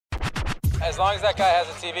As long as that guy has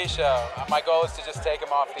a TV show, my goal is to just take him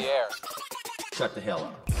off the air. Shut the hell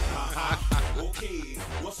up. Okay,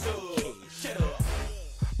 what's up? Shut up.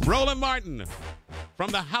 Roland Martin from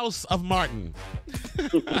the House of Martin.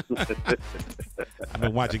 I've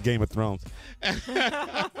been watching Game of Thrones.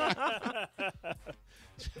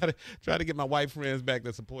 Try to get my white friends back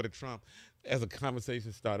that supported Trump as a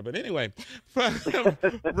conversation starter. But anyway,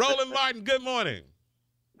 Roland Martin, good morning.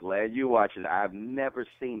 Glad you watching. I've never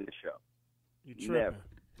seen the show. You tripping.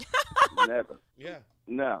 Never. Yeah.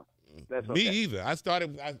 No. That's okay. Me either. I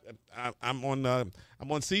started. I'm on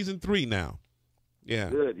season 3 now.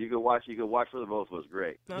 Yeah. Good. You can watch for the both of us.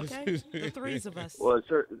 Great. Okay. The threes of us. Well, it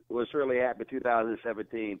certainly happened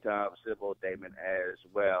 2017. Tom Sybil, Damon as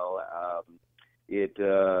well. It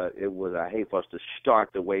was. I hate for us to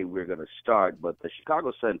start the way we're going to start, but the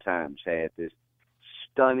Chicago Sun-Times had this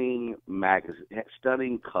stunning cover.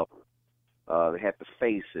 They had the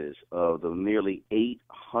faces of the nearly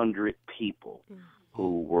 800 people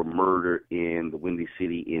who were murdered in the Windy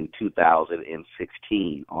City in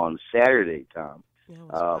 2016. On Saturday, Tom,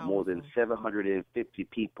 more than 750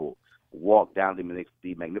 people walked down the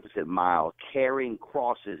Magnificent Mile carrying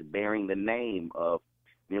crosses bearing the name of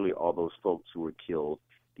nearly all those folks who were killed.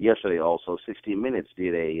 Yesterday, also, 60 Minutes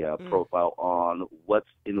did a profile on what's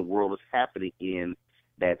in the world is happening in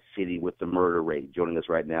that city with the murder rate. Joining us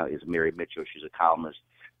right now is Mary Mitchell. She's a columnist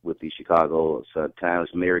with the Chicago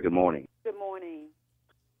Sun-Times. Mary, good morning. Good morning.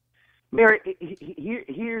 Mary,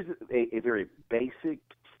 here's a very basic,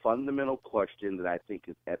 fundamental question that I think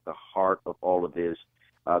is at the heart of all of this,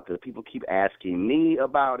 because people keep asking me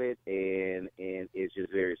about it, and it's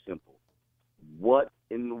just very simple. What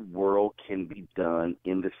in the world can be done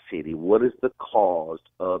in the city? What is the cause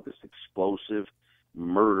of this explosive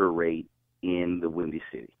murder rate in the Windy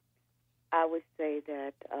City? I would say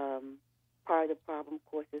that part of the problem, of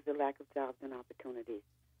course, is the lack of jobs and opportunities.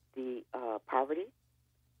 The poverty.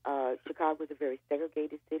 Chicago is a very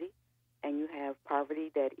segregated city, and you have poverty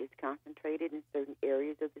that is concentrated in certain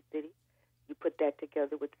areas of the city. You put that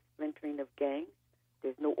together with the splintering of gangs.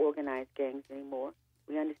 There's no organized gangs anymore.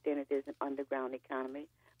 We understand that there's an underground economy,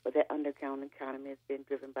 but that underground economy has been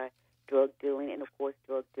driven by drug dealing, and, of course,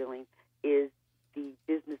 drug dealing is the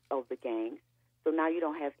business of the gangs. So now you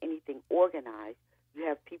don't have anything organized. You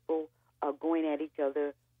have people going at each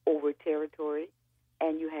other over territory,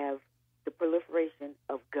 and you have the proliferation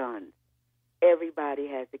of guns. Everybody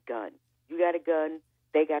has a gun. You got a gun,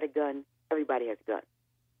 they got a gun, everybody has a gun.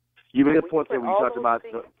 You made a point there when you talked about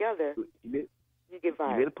together, you get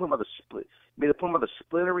violent. You made a point about the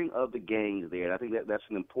splintering of the gangs there, and I think that's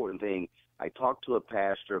an important thing. I talked to a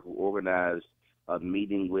pastor who organized a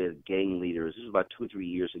meeting with gang leaders. This was about 2 or 3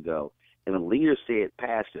 years ago, and the leader said,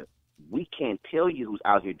 "Pastor, we can't tell you who's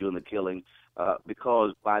out here doing the killing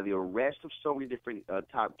because by the arrest of so many different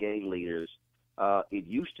top gang leaders, it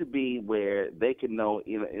used to be where they could know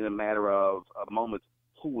in a matter of moments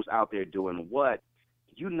who was out there doing what.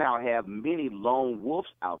 You now have many lone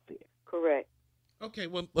wolves out there." Correct. Okay,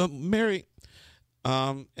 well, Mary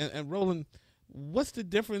and Roland, what's the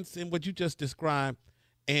difference in what you just described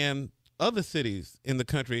and other cities in the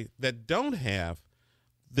country that don't have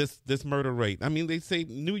this murder rate? I mean, they say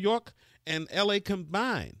New York and L.A.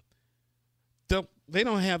 combined, they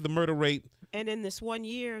don't have the murder rate. And in this 1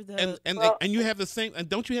 year, and you have the same. And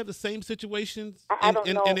don't you have the same situations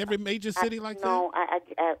in every major city like that? No,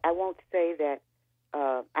 I won't say that.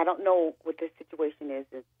 I don't know what the situation is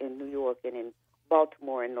in New York and in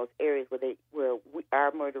Baltimore and those areas where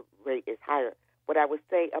our murder rate is higher. What I would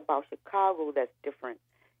say about Chicago that's different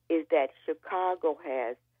is that Chicago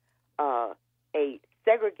has a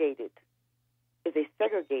segregated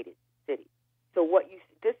city. So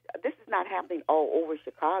this is not happening all over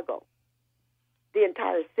Chicago. The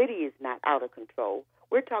entire city is not out of control.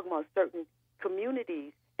 We're talking about certain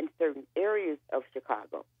communities in certain areas of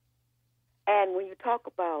Chicago. And when you talk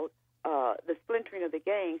about the splintering of the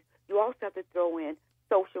gangs, you also have to throw in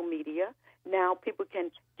social media. Now people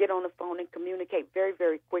can get on the phone and communicate very,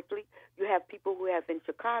 very quickly. You have people who have in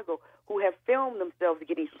Chicago who have filmed themselves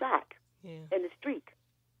getting shot in the street.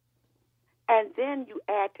 And then you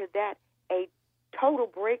add to that a total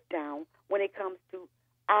breakdown when it comes to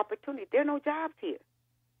opportunity. There are no jobs here.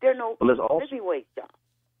 There are no living wage jobs.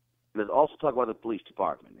 Let's also talk about the police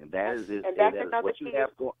department, and that's another what you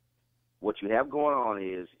have going. What you have going on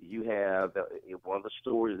is you have one of the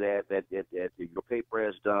stories that your paper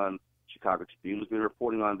has done. Chicago Tribune has been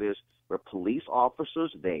reporting on this, where police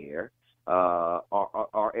officers there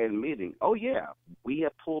are admitting, "Oh yeah, we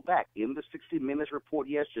have pulled back." In the 60 Minutes report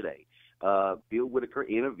yesterday, Bill Whitaker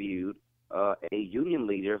interviewed a union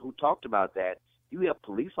leader who talked about that. You have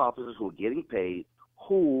police officers who are getting paid,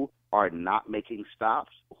 who are not making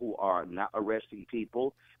stops, who are not arresting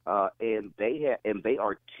people, and they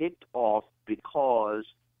are ticked off because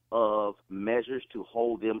of measures to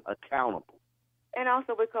hold them accountable. And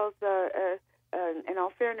also because, in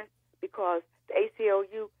all fairness, because the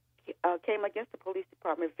ACLU came against the police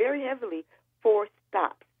department very heavily for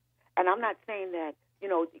stops. And I'm not saying that,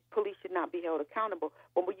 police should not be held accountable,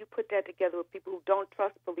 but when you put that together with people who don't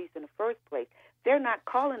trust police in the first place, they're not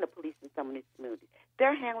calling the police in some of these communities.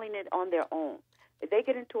 They're handling it on their own. If they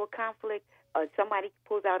get into a conflict, somebody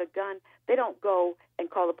pulls out a gun, they don't go and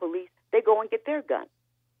call the police. They go and get their gun.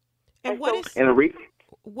 And what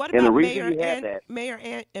What about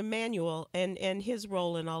Mayor Emanuel and his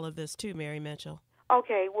role in all of this too, Mary Mitchell?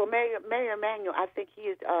 Okay, well, Mayor Emanuel, I think he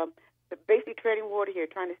is basically treading water here,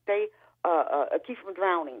 trying to stay keep from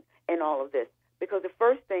drowning in all of this. Because the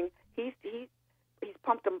first thing, he's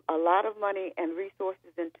pumped a lot of money and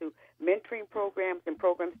resources into mentoring programs and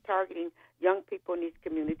programs targeting young people in these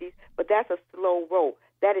communities, but that's a slow roll.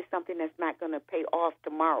 That is something that's not going to pay off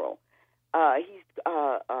tomorrow. He's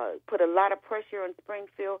put a lot of pressure on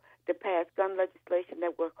Springfield to pass gun legislation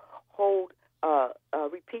that will hold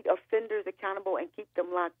repeat offenders accountable and keep them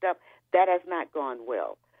locked up. That has not gone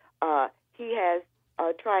well. He has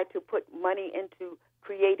tried to put money into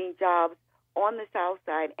creating jobs on the south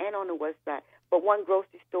side and on the west side, but one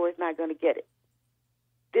grocery store is not going to get it.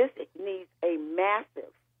 This needs a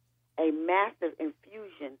massive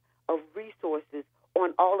infusion of resources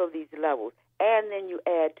on all of these levels, and then you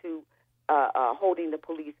add to holding the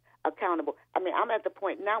police accountable. I mean, I'm at the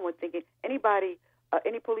point now when thinking any police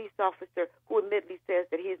officer who admittedly says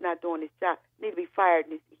that he's not doing his job needs to be fired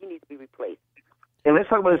and he needs to be replaced. And let's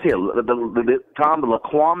talk about this here. Tom, the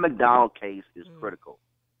Laquan McDonald case is critical.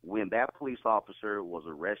 When that police officer was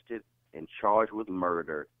arrested and charged with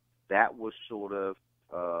murder, that was sort of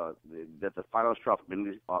the final straw for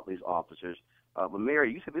many of these officers. But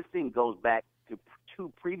Mary, you said this thing goes back to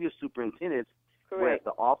two previous superintendents. Correct. Where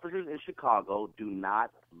the officers in Chicago do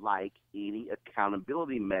not like any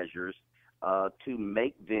accountability measures to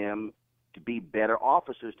make them to be better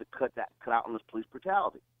officers to cut out on this police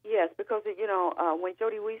brutality. Yes, because when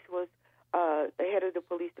Jody Weiss was the head of the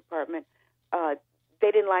police department,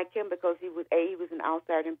 they didn't like him because he was an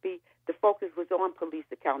outsider, and B, the focus was on police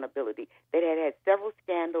accountability. They had several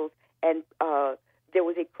scandals, and there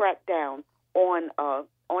was a crackdown on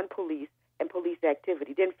police and police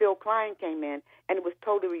activity. Then Phil Klein came in, and it was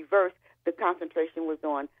totally reversed. The concentration was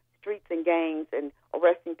on streets and gangs and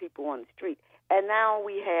arresting people on the street. And now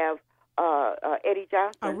we have Eddie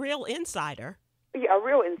Johnson, a real insider. Yeah, a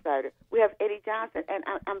real insider. We have Eddie Johnson, and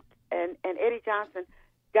Eddie Johnson,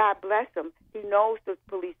 God bless him, he knows the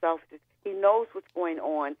police officers. He knows what's going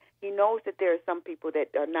on. He knows that there are some people that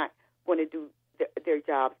are not going to do their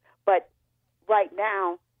jobs. But right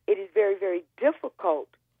now, it is very, very difficult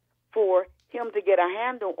for him to get a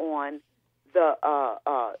handle on the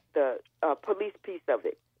police piece of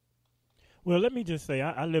it. Well, let me just say,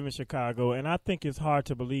 I live in Chicago, and I think it's hard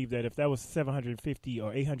to believe that if that was 750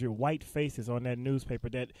 or 800 white faces on that newspaper,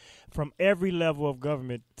 that from every level of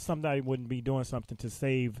government, somebody wouldn't be doing something to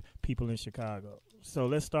save people in Chicago. So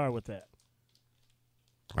let's start with that.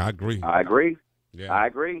 I agree. Yeah. I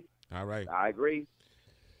agree. All right. I agree.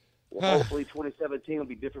 Well, hopefully 2017 will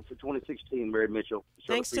be different for 2016, Mary Mitchell.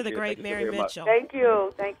 Thanks to the great Mary Mitchell. Thank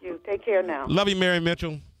you. Take care now. Love you, Mary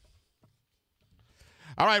Mitchell.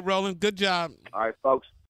 All right, Roland, good job. All right, folks.